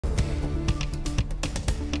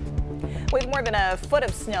With more than a foot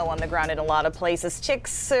of snow on the ground in a lot of places,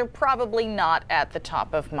 ticks are probably not at the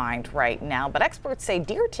top of mind right now. But experts say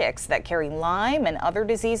deer ticks that carry Lyme and other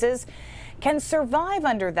diseases can survive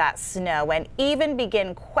under that snow and even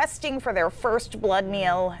begin questing for their first blood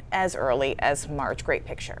meal as early as March. Great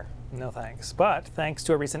picture. No thanks. But thanks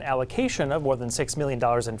to a recent allocation of more than $6 million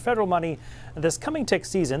in federal money, this coming tick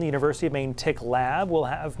season, the University of Maine Tick Lab will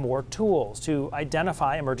have more tools to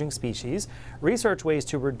identify emerging species, research ways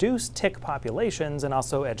to reduce tick populations, and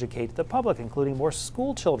also educate the public, including more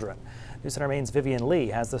school children. News Center Maine's Vivian Lee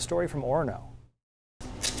has the story from Orono.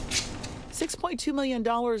 $6.2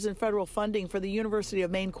 million in federal funding for the University of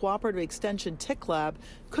Maine Cooperative Extension Tick Lab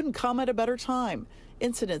couldn't come at a better time.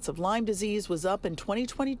 Incidence of Lyme disease was up in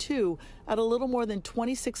 2022 at a little more than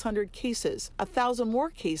 2,600 cases, 1,000 more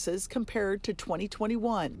cases compared to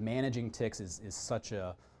 2021. Managing ticks is such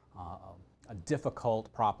a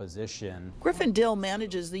difficult proposition. Griffin Dill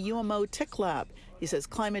manages the UMO Tick Lab. He says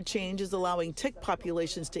climate change is allowing tick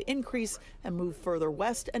populations to increase and move further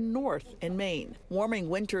west and north in Maine. Warming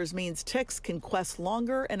winters means ticks can quest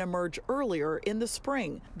longer and emerge earlier in the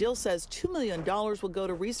spring. Dill says $2 million will go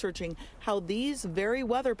to researching how these very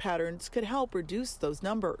weather patterns could help reduce those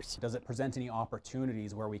numbers. Does it present any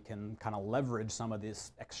opportunities where we can kind of leverage some of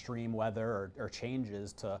this extreme weather or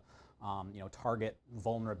changes to target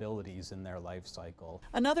vulnerabilities in their life cycle?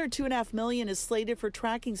 Another $2.5 million is slated for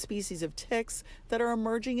tracking species of ticks that are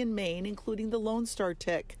emerging in Maine, including the Lone Star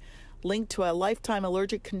tick. Linked to a lifetime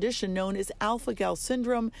allergic condition known as alpha-gal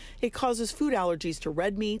syndrome, it causes food allergies to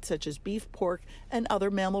red meat, such as beef, pork, and other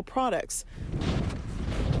mammal products.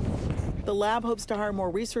 The lab hopes to hire more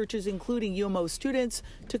researchers, including UMO students,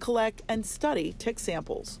 to collect and study tick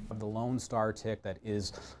samples. The Lone Star tick that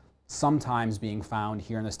is sometimes being found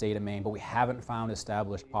here in the state of Maine, but we haven't found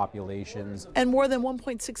established populations. And more than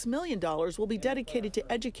 $1.6 million will be dedicated to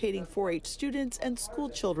educating 4-H students and school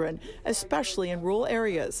children, especially in rural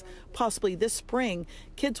areas. Possibly this spring,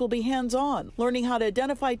 kids will be hands-on, learning how to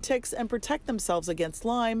identify ticks and protect themselves against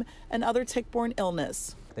Lyme and other tick-borne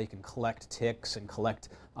illness. They can collect ticks and collect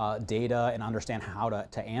data and understand how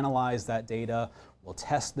to analyze that data. We'll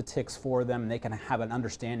test the ticks for them, and they can have an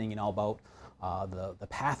understanding, about the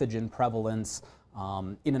pathogen prevalence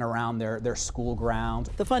in and around their school ground.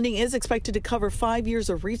 The funding is expected to cover 5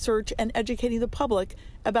 years of research and educating the public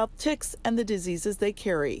about ticks and the diseases they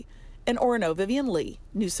carry. In Orono, Vivian Lee,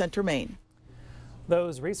 News Center, Maine.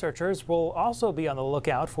 Those researchers will also be on the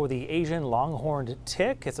lookout for the Asian longhorned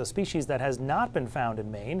tick. It's a species that has not been found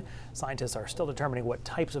in Maine. Scientists are still determining what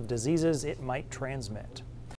types of diseases it might transmit.